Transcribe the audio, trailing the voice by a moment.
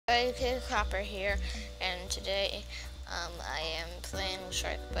Okay, COPER here, and today I am playing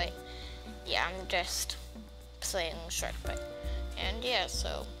SHARKBITE. Yeah, I'm just playing SHARKBITE. And yeah,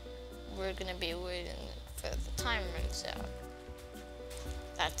 so we're gonna be waiting for the time runs out.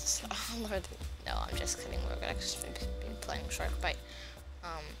 That's no, I'm just kidding. We're gonna actually be playing SHARKBITE.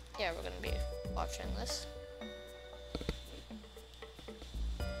 Yeah, we're gonna be watching this.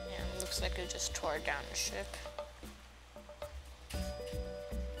 And looks like it just tore down the ship.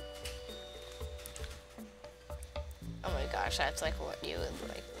 Oh my gosh, that's like what you would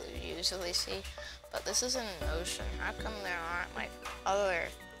usually see. But this isn't an ocean. How come there aren't like other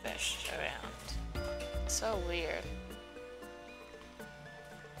fish around? So weird.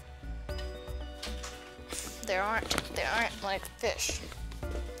 There aren't like fish.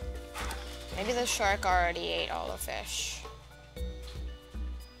 Maybe the shark already ate all the fish.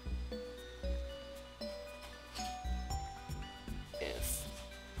 Oof.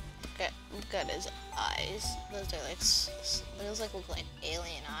 Look at his eyes. Those look like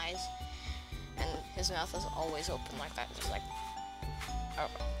alien eyes. And his mouth is always open like that, just like, oh,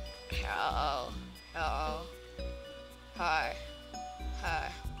 hi.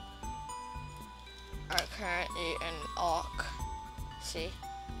 Are currently an orc. See?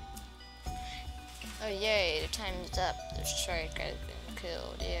 Oh yay, the time's up. The shark has been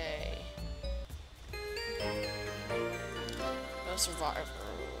killed. Yay. No survivors.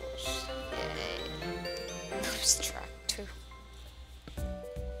 Yay. Lose track too.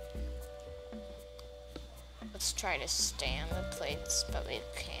 Let's try to stay on the plates, but we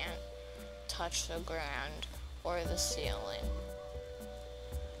can't touch the ground or the ceiling.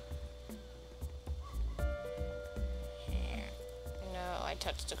 Here. No, I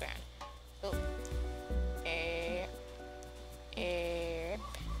touched the ground. Oh.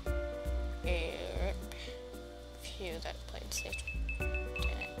 Phew, that plate saved.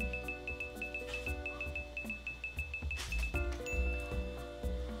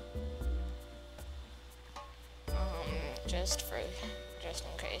 Just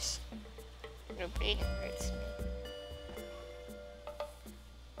in case. Nobody hurts me.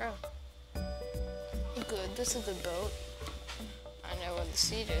 Bro. Good, this is the boat. I know where the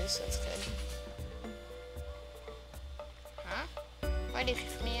seat is, that's good. Huh? Why'd you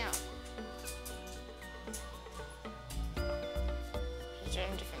kick me out? Is there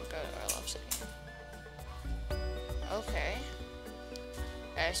a different boat or love sitting? Okay.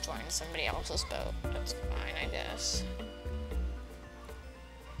 I just joined somebody else's boat. That's fine, I guess.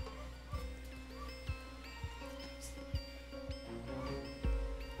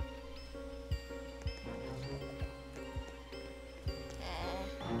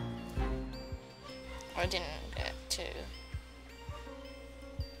 I didn't get to.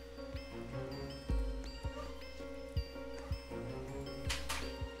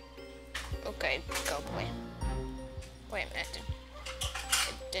 Okay, go boy. Wait a minute.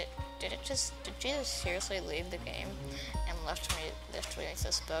 Did you just seriously leave the game and left me like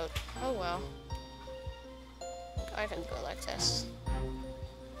this boat? Oh well. I could go like this.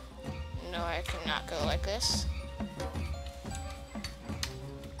 No, I cannot go like this.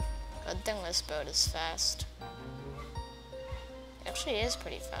 Good thing this boat is fast. It actually is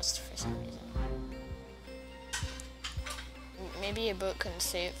pretty fast for some reason. Maybe a boat can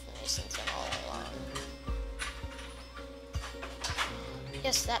save me since I'm all alone.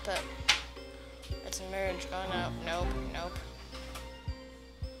 Yes, that boat. Let's merge. Oh no, nope.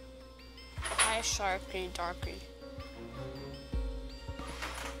 Hi, Sharky Darky.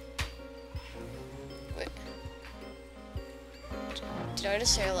 Wait. Did I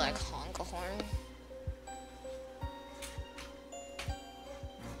just say like honk a horn?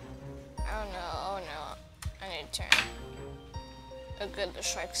 Oh no. I need to turn. Oh good, the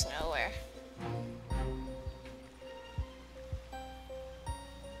shark's nowhere.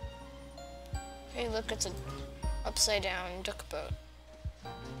 Hey look, it's an upside down duck boat.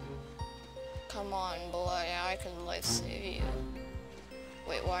 Come on boy, I can life save you.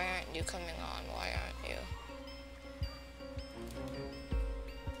 Wait, why aren't you coming on? Why aren't you?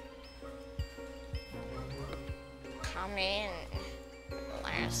 Come in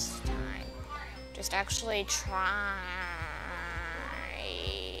last time. Just actually try.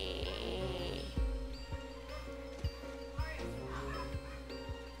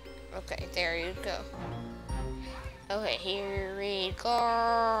 Okay, there you go. Okay, here we go.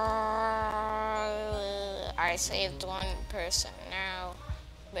 I saved one person. Now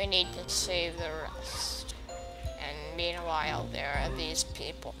we need to save the rest. And meanwhile, there are these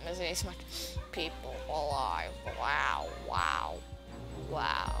people. There's these much people alive. Wow.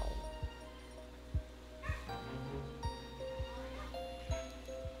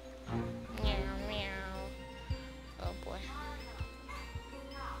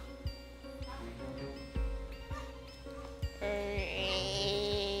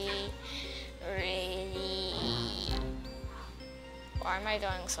 Why am I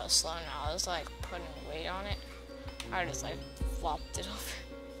going so slow now? I was like putting weight on it. I just like flopped it over.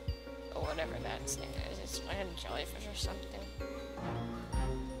 Or whatever that thing is. It's like a jellyfish or something.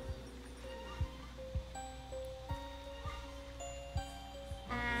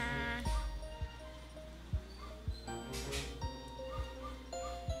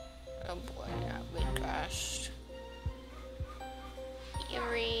 Oh boy, we crashed.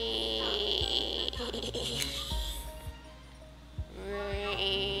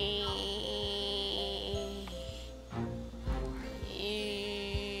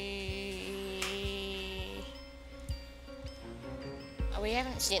 Oh, we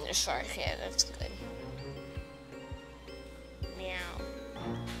haven't seen the shark yet, that's good. Meow.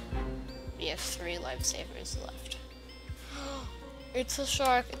 We have 3 lifesavers left. It's a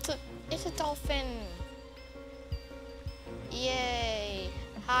shark. It's a dolphin. Yay.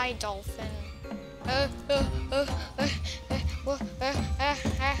 Hi, dolphin.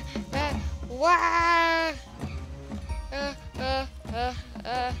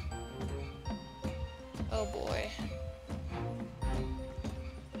 Oh boy.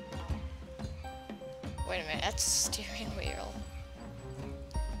 Wait a minute, that's a steering wheel.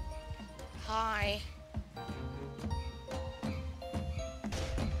 Hi.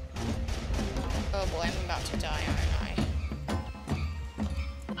 Oh boy, I'm about to die, aren't I?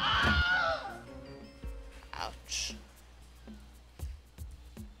 Ouch.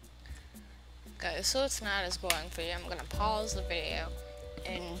 Okay, so it's not as boring for you. I'm gonna pause the video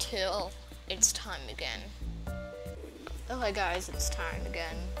until it's time again. Okay guys, it's time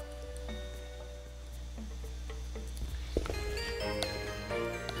again.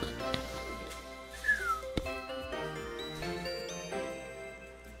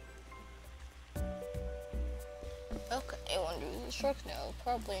 Okay, I wonder who's the shark now?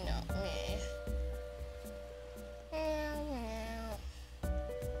 Probably not me. Meow, meow.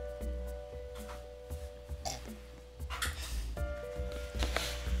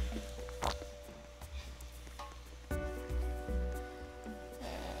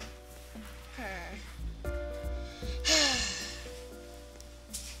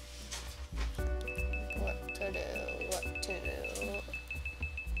 What to do? What to do?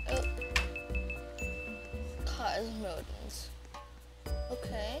 Oh. Cosmodons.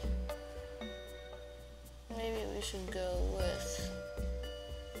 Okay. Maybe we should go with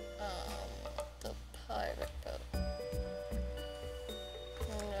the pirate boat.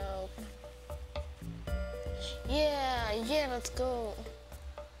 Nope. Yeah, let's go.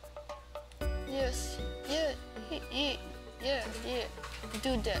 Yes, yeah.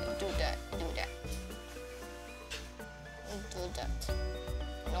 Do that. Do that.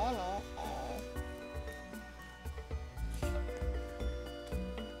 No.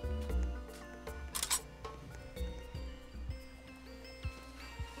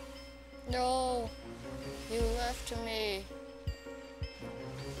 No, you left me.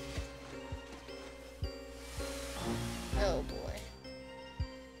 Oh boy.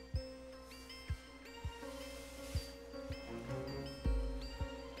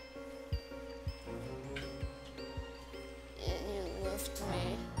 You left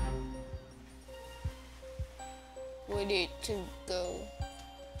me. We need to go.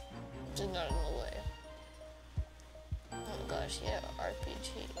 It's not in the way. Oh my gosh, yeah,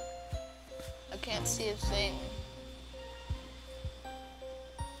 RPG. I can't see a thing.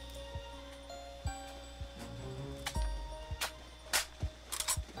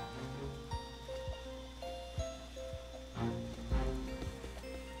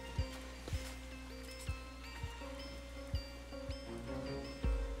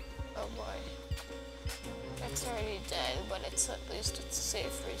 Oh boy. It's already dead, but it's at least it's a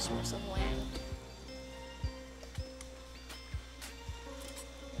safe resource of land.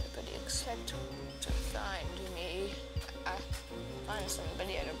 Nobody expect to find me. I find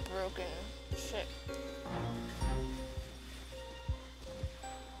somebody at a broken ship.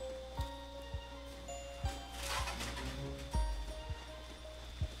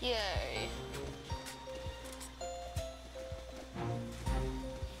 Yay.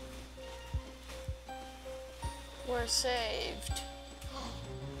 We're saved.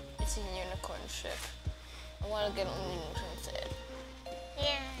 It's a unicorn ship. I want to get on the unicorn's head.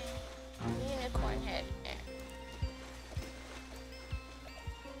 Yeah. Unicorn head. Yeah.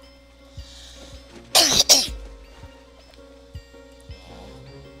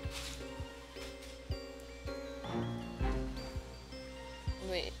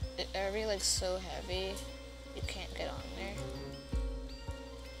 Wait, are we like so heavy you can't get on there?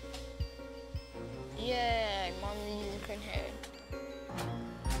 Yeah, I'm on the unicorn head.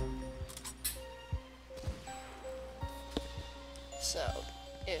 So,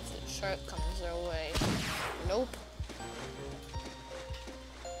 if the shark comes our way, nope.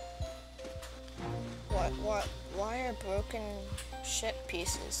 Why are broken ship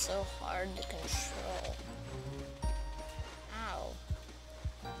pieces so hard to control? Ow.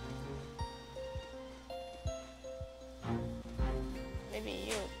 Maybe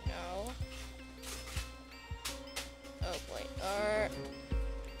you know. Oh wait,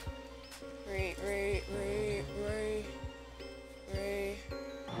 Ray.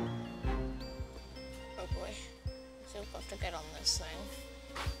 Oh boy. So we'll have to get on this thing.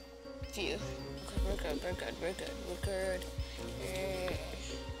 Phew. We're good. Yeah.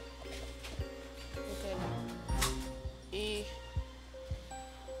 We're good. E.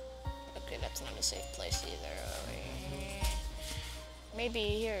 Okay, that's not a safe place either. Maybe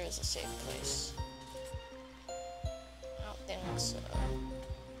here is a safe place. I don't think so.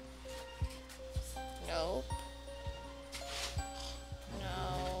 Nope.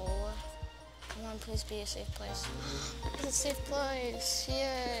 No. Come on, please be a safe place. It's a safe place.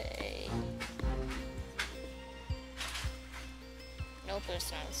 Yay. Nope,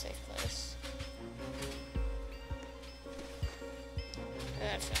 it's not a safe place.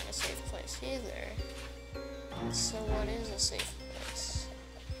 That's not a safe place either. So what is a safe place?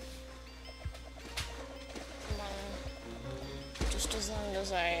 Come on. Just as long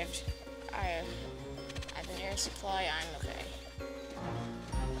as I have an air supply, I'm okay.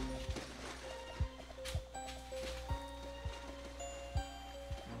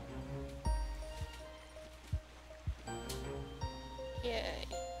 Yay.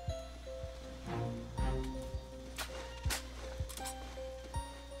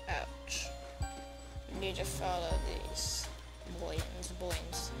 Ouch. Need to follow these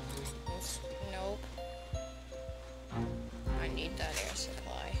buoyants. Nope. I need that air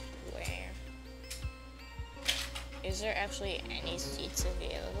supply. Where? Is there actually any seats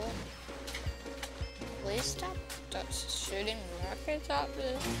available? Please stop shooting rockets at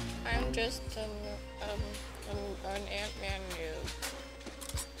me. I'm just an Ant-Man noob.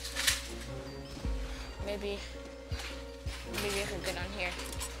 Maybe I could get on here.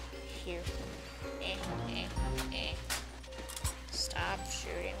 Here. Stop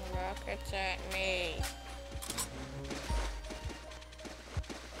shooting rockets at me.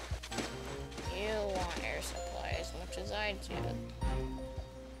 You want air supply as much as I do.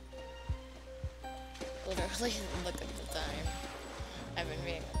 Literally, look at the time. I've been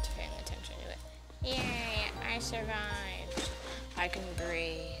paying attention to it. Yay, I survived. I can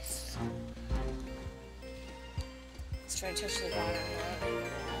breathe. Let's try to touch the bottom.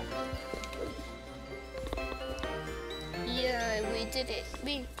 Yeah, we did it.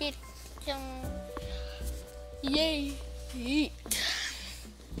 We did it. Yay. Yeet.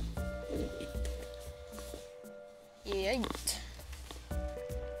 Yeet.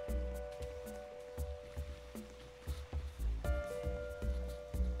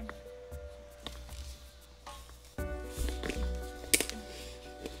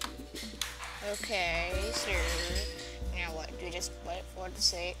 Okay, sir. Now what? Do we just wait for it to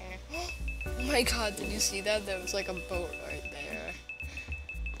say? Oh my god, did you see that? There was like a boat right there.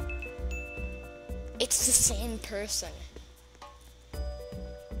 It's the same person.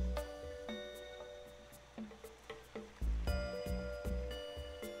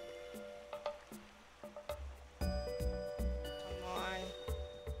 Come on.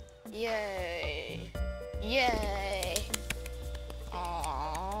 Yay. Yay.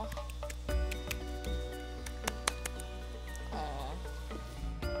 Aww.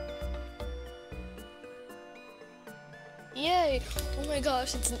 Yay! Oh my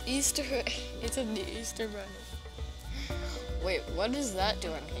gosh, it's an Easter bunny. Wait, what is that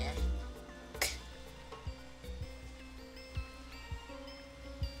doing here?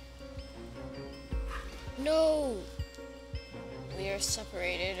 No! We are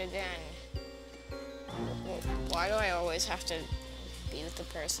separated again. Why do I always have to be with the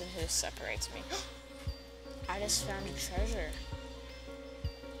person who separates me? I just found a treasure.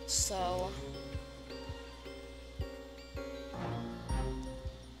 So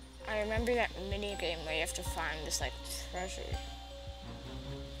I remember that mini game where you have to find this like treasure.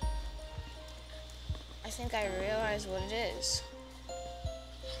 I think I realized what it is.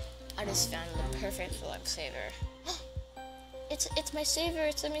 I just found the perfect lifesaver. It's my saver,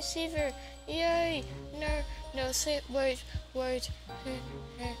 it's my saver. Yay! No, wait.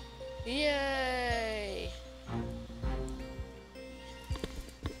 Yay!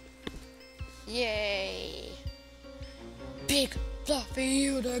 Yay! Big fluffy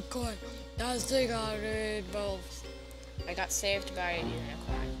unicorn. That's the rainbows. I got saved by a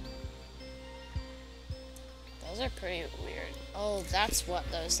unicorn. Those are pretty weird. Oh, that's what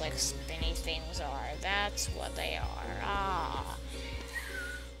those like spinny things are. That's what they are. Ah.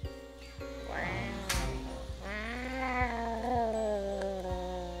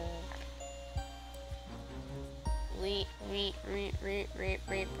 Reap.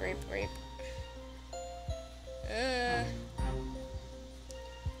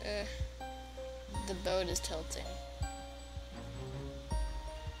 The boat is tilting.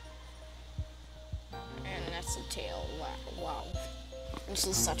 And that's the tail. Wow. This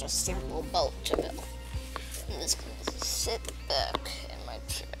is such a simple boat to build. I'm just gonna sit back in my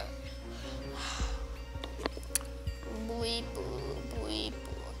chair. Bleep, bleep.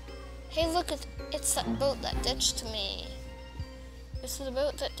 Hey, look, it's that boat that ditched me. This is the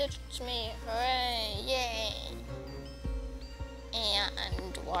boat that ditched me. Hooray, yay.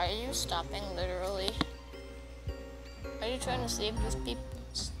 And why are you stopping, literally? Are you trying to save these people?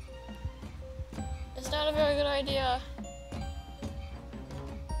 It's not a very good idea.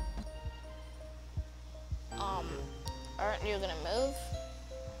 Aren't you gonna move?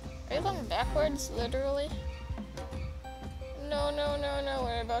 Are you going backwards, literally? No,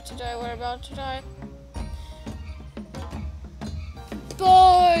 we're about to die,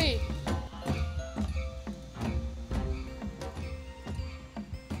 Boy!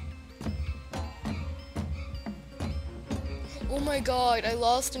 Oh my god, I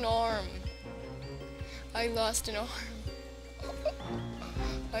lost an arm. I lost an arm.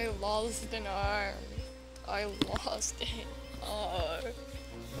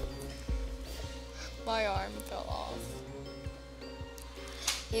 My arm fell off.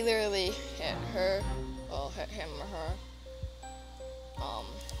 He literally hit her, well, hit him or her,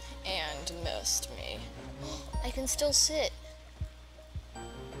 and missed me. I can still sit.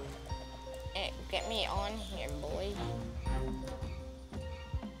 Hey, get me on here, boy.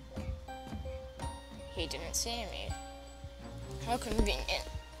 He didn't see me. How convenient.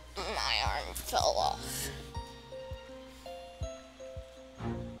 My arm fell off.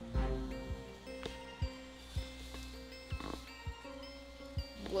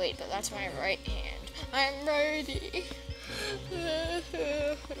 Wait, but that's my right hand. I'm ready.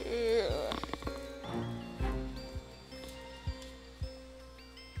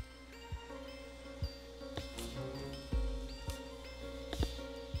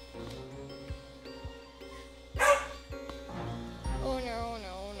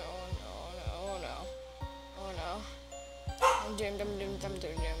 I'm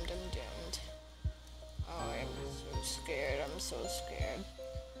doomed. Oh, I'm so scared.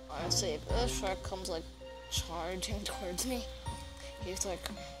 Honestly, if the shark comes like charging towards me, he's like,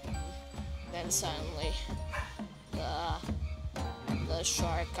 then suddenly the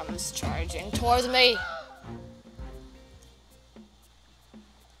shark comes charging towards me.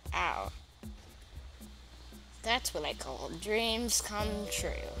 Ow. That's what I call dreams come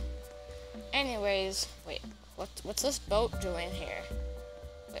true. Anyways, wait, what's this boat doing here?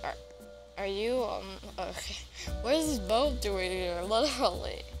 Wait, are you, okay. What is this boat doing here,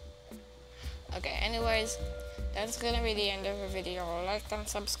 literally? Okay, anyways, that's gonna be the end of the video. Like and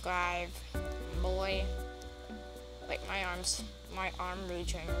subscribe, boy. Wait, my arm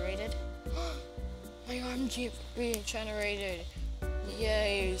regenerated. My arm regenerated.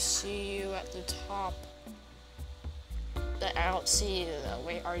 Yay, see you at the top. I don't see you though.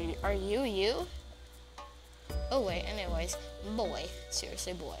 Wait, are you you? Oh wait, anyways, boy.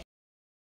 Seriously, boy.